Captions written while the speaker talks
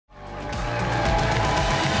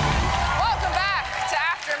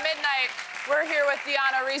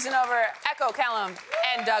Kellum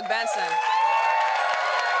and Doug Benson.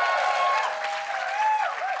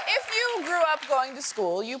 If you grew up going to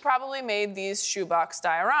school, you probably made these shoebox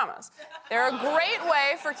dioramas. They're a great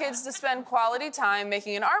way for kids to spend quality time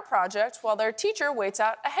making an art project while their teacher waits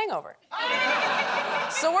out a hangover.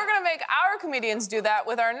 So we're gonna make our comedians do that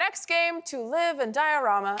with our next game, To Live in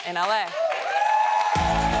Diorama in LA.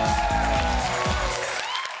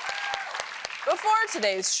 Before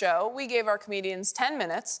today's show, we gave our comedians 10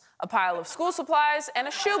 minutes, a pile of school supplies, and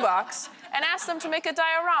a shoebox, and asked them to make a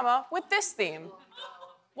diorama with this theme: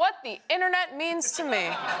 what the internet means to me.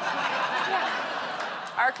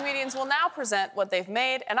 Our comedians will now present what they've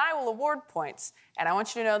made, and I will award points. And I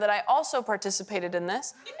want you to know that I also participated in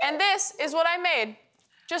this, and this is what I made,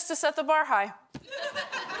 just to set the bar high.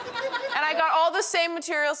 And I got all the same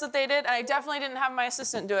materials that they did, and I definitely didn't have my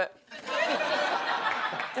assistant do it.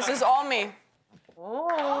 This is all me.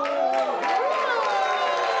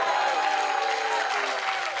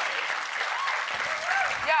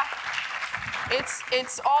 Yeah.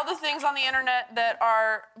 It's all the things on the internet that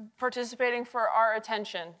are participating for our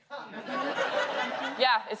attention.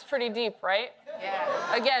 Yeah, it's pretty deep, right?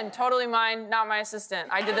 Yeah. Again, totally mine, not my assistant.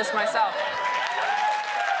 I did this myself.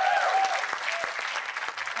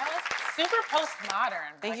 Super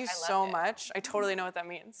postmodern. Thank you so much. I totally know what that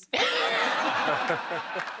means.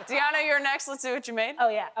 Diona, you're next. Let's see what you made. Oh,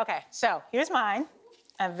 yeah. Okay. So here's mine.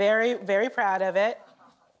 I'm very, very proud of it.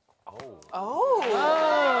 Oh.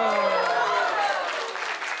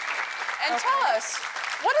 And tell us,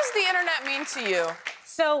 what does the internet mean to you?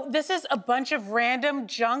 So this is a bunch of random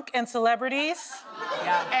junk and celebrities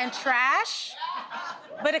and trash,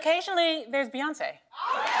 but occasionally there's Beyonce.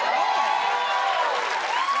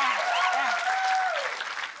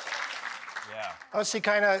 Oh, she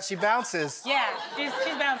bounces. Yeah, she's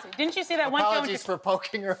bouncing. Didn't you see that one film? Apologies for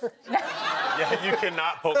poking her. Yeah, you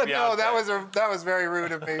cannot poke Beyonce. No, that was very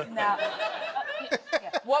rude of me. No.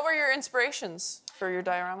 What were your inspirations for your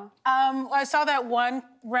diorama? I saw that one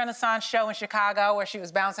Renaissance show in Chicago where she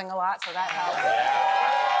was bouncing a lot, so that helped.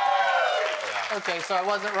 Yeah. Okay, so I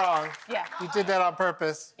wasn't wrong. Yeah. You did that on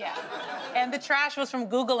purpose. Yeah. And the trash was from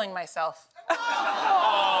Googling myself. That's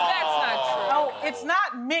not true. Oh, it's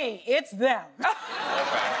not me, it's them.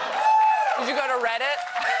 Did you go to Reddit?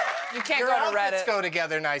 You can't go to Reddit. Let's go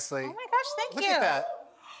together nicely. Oh my gosh, thank you. Look at that.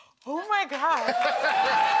 Oh my God.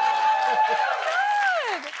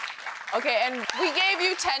 Okay, and we gave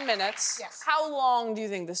you 10 minutes. Yes. How long do you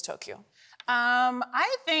think this took you?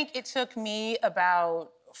 I think it took me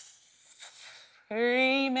about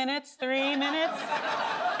 3 minutes.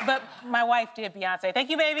 But my wife did Beyonce. Thank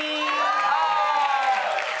you, baby. Oh,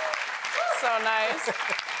 so nice.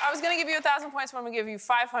 I was gonna give you 1,000 points, but I'm gonna give you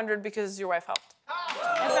 500 because your wife helped.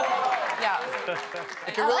 That's okay. Yeah.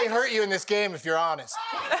 It can really hurt you in this game if you're honest.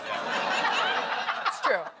 It's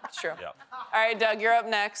true. It's true. Yep. All right, Doug, you're up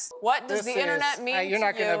next. What does the internet mean to you? You're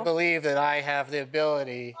not going to believe that I have the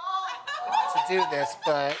ability to do this,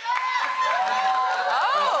 but...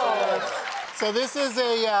 Oh! So this is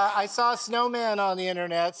I saw a snowman on the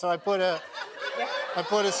internet, so I put a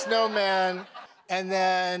snowman, and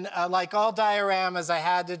then, like all dioramas, I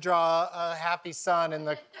had to draw a happy sun in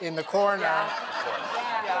the corner. Yeah.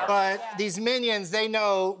 But these minions, they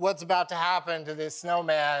know what's about to happen to this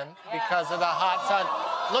snowman because of the hot sun.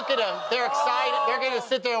 Look at them. They're excited. They're going to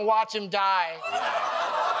sit there and watch him die.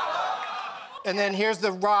 And then here's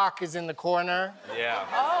the rock is in the corner. Yeah.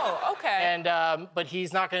 Oh, okay. And, but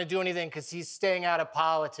he's not going to do anything because he's staying out of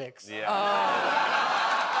politics. Yeah.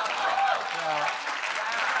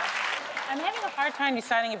 I'm having a hard time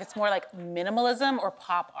deciding if it's more like minimalism or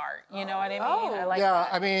pop art. You know what I mean? I like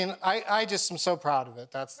that. I mean, I just am so proud of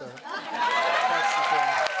it. That's the thing.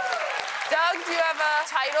 Doug, do you have a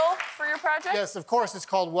title for your project? Yes, of course. It's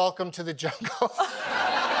called Welcome to the Jungle.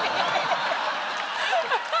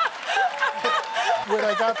 When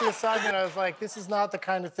I got the assignment, I was like, this is not the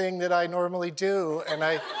kind of thing that I normally do. And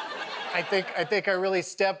I think I really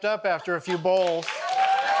stepped up after a few bowls.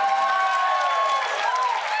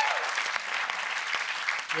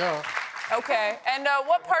 Yeah. Okay, and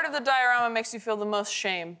what part of the diorama makes you feel the most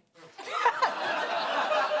shame?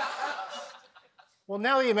 Well,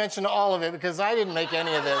 now that you mention all of it, because I didn't make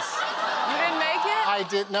any of this. You didn't make it?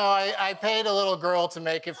 I paid a little girl to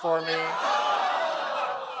make it for me.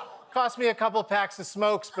 Cost me a couple packs of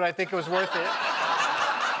smokes, but I think it was worth it.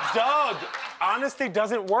 Doug, honesty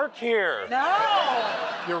doesn't work here. No.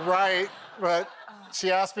 You're right, but she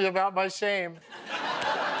asked me about my shame.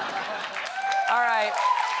 All right.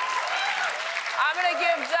 I'm gonna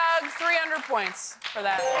give Doug 300 points for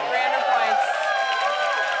that. 300 points.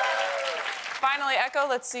 Finally, finally, Echo,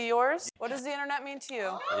 let's see yours. What does the internet mean to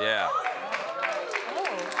you? Yeah.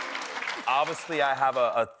 Oh. Obviously, I have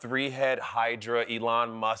a three-head Hydra,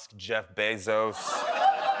 Elon Musk, Jeff Bezos,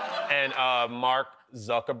 and Mark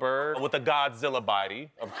Zuckerberg with a Godzilla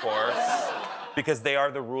body, of course, because they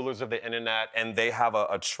are the rulers of the internet, and they have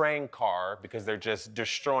a train car because they're just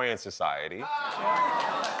destroying society.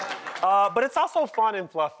 But it's also fun and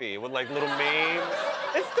fluffy with like little memes.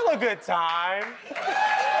 It's still a good time.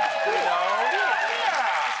 You know? Yeah.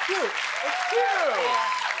 It's cute. It's cute.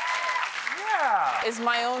 Yeah. Is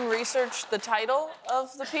my own research the title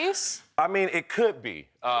of the piece? I mean, it could be.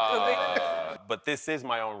 But this is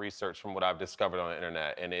my own research from what I've discovered on the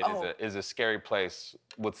internet, and it is a scary place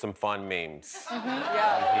with some fun memes.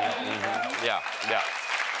 Yeah.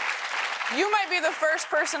 You might be the first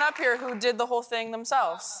person up here who did the whole thing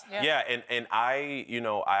themselves. Yeah, and I,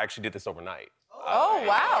 I actually did this overnight. Oh,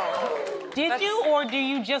 wow. Did you, or do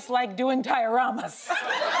you just like doing dioramas?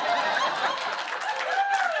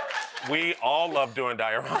 We all love doing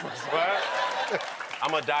dioramas, but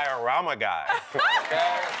I'm a diorama guy.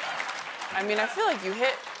 Okay? I mean, I feel like you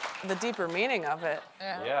hit the deeper meaning of it.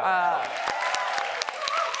 Yeah.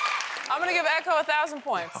 I'm gonna give Echo 1,000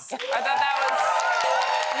 points. I thought that was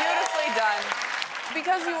beautifully done.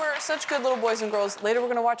 Because you were such good little boys and girls, later we're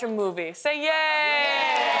gonna watch a movie. Say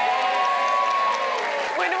yay!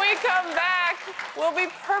 When we come back, we'll be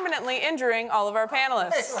permanently injuring all of our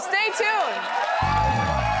panelists. Stay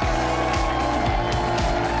tuned.